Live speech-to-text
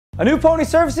A new pony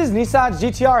surfaces, Nissan's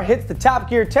GT-R hits the Top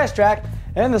Gear test track,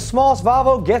 and the smallest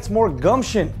Volvo gets more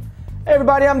gumption. Hey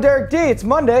everybody, I'm Derek D. It's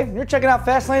Monday, and you're checking out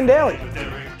FastLane Daily.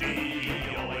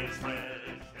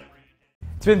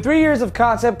 It's been 3 years of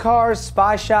concept cars,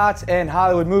 spy shots, and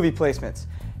Hollywood movie placements,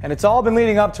 and it's all been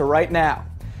leading up to right now.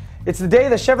 It's the day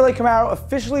the Chevrolet Camaro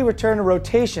officially returned to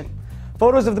rotation.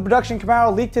 Photos of the production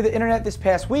Camaro leaked to the internet this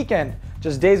past weekend,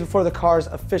 just days before the car's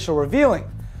official revealing.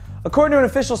 According to an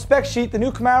official spec sheet, the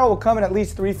new Camaro will come in at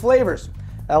least 3 flavors: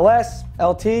 LS,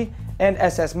 LT, and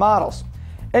SS models.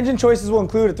 Engine choices will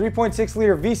include a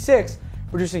 3.6-liter V6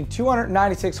 producing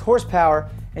 296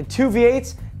 horsepower and 2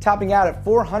 V8s topping out at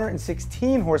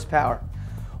 416 horsepower.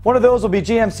 One of those will be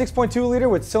GM's 6.2-liter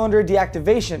with cylinder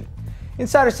deactivation.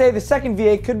 Insiders say the second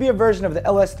V8 could be a version of the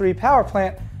LS3 power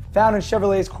plant found in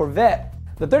Chevrolet's Corvette.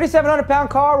 The 3,700-pound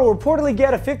car will reportedly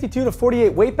get a 52 to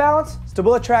 48 weight balance,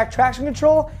 StabiliTrak traction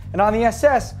control, and on the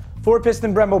SS,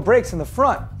 4-piston Brembo brakes in the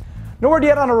front. No word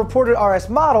yet on a reported RS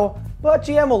model, but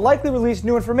GM will likely release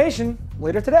new information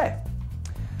later today.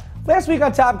 Last week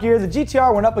on Top Gear, the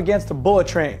GT-R went up against a bullet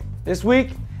train. This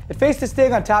week, it faced a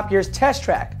Stig on Top Gear's test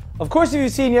track. Of course, if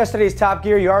you've seen yesterday's Top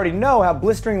Gear, you already know how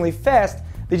blisteringly fast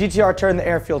the GT-R turned the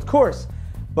airfield course.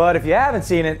 But if you haven't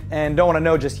seen it and don't want to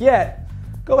know just yet,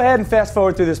 go ahead and fast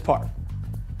forward through this part.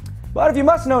 But if you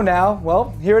must know now,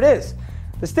 well, here it is.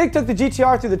 The Stig took the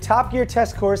GT-R through the Top Gear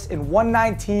test course in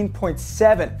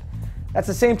 1:19.7. That's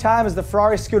the same time as the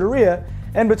Ferrari Scuderia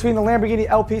and between the Lamborghini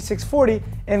LP640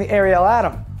 and the Ariel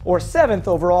Atom, or 7th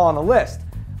overall on the list.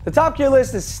 The Top Gear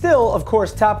list is still, of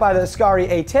course, topped by the Ascari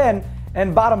A10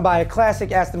 and bottomed by a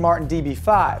classic Aston Martin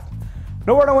DB5.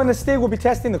 No word on when the Stig will be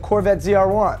testing the Corvette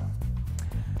ZR1.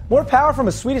 More power from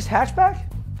a Swedish hatchback?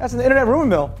 That's in the internet rumor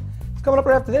mill. It's coming up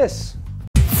right after this.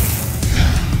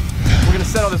 We're gonna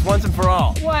settle this once and for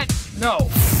all. What? No.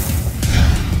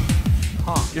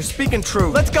 Huh. You're speaking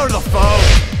truth. Let's go to the phone.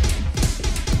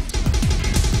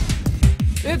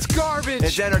 It's garbage.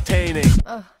 It's entertaining.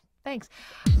 Thanks.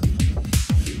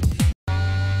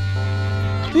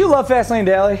 Do you love FastLane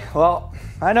Daily? Well,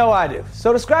 I know I do.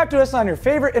 So subscribe to us on your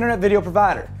favorite internet video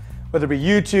provider. Whether it be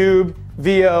YouTube,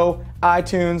 VO,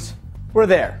 iTunes, we're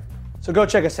there. So go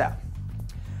check us out.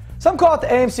 Some call it the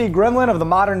AMC gremlin of the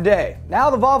modern day.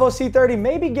 Now the Volvo C30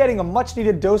 may be getting a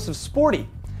much-needed dose of sporty.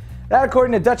 That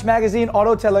according to Dutch magazine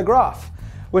Auto Telegraaf,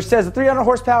 which says the 300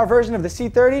 horsepower version of the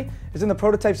C30 is in the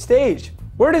prototype stage.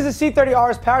 Word is the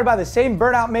C30R is powered by the same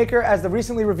burnout maker as the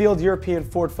recently revealed European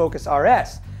Ford Focus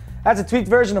RS. That's a tweaked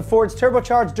version of Ford's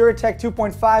turbocharged Duratec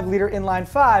 2.5-liter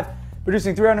inline-5,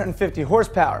 producing 350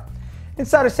 horsepower.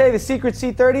 Insiders say the secret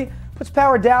C30 puts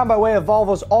power down by way of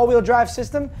Volvo's all-wheel drive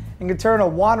system and can turn a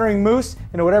wandering moose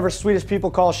into whatever Swedish people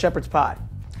call shepherd's pie.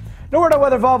 No word on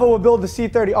whether Volvo will build the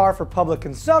C30R for public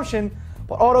consumption,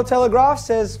 but Auto Telegraaf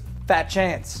says fat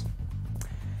chance.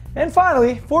 And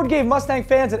finally, Ford gave Mustang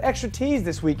fans an extra tease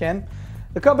this weekend.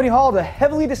 The company hauled a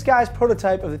heavily disguised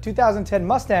prototype of the 2010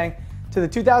 Mustang to the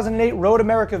 2008 Road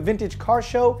America Vintage Car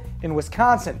Show in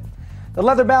Wisconsin. The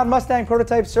leather-bound Mustang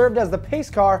prototype served as the pace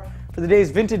car for the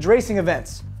day's vintage racing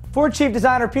events. Ford chief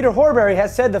designer Peter Horbury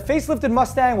has said the facelifted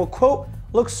Mustang will, quote,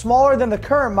 look smaller than the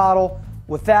current model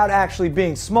without actually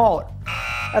being smaller.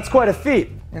 That's quite a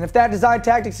feat, and if that design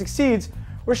tactic succeeds,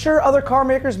 we're sure other car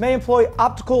makers may employ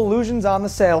optical illusions on the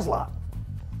sales lot.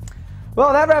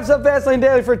 Well, that wraps up FastLane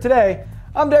Daily for today.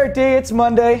 I'm Derek D. It's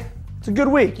Monday. It's a good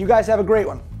week. You guys have a great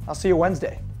one. I'll see you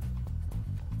Wednesday.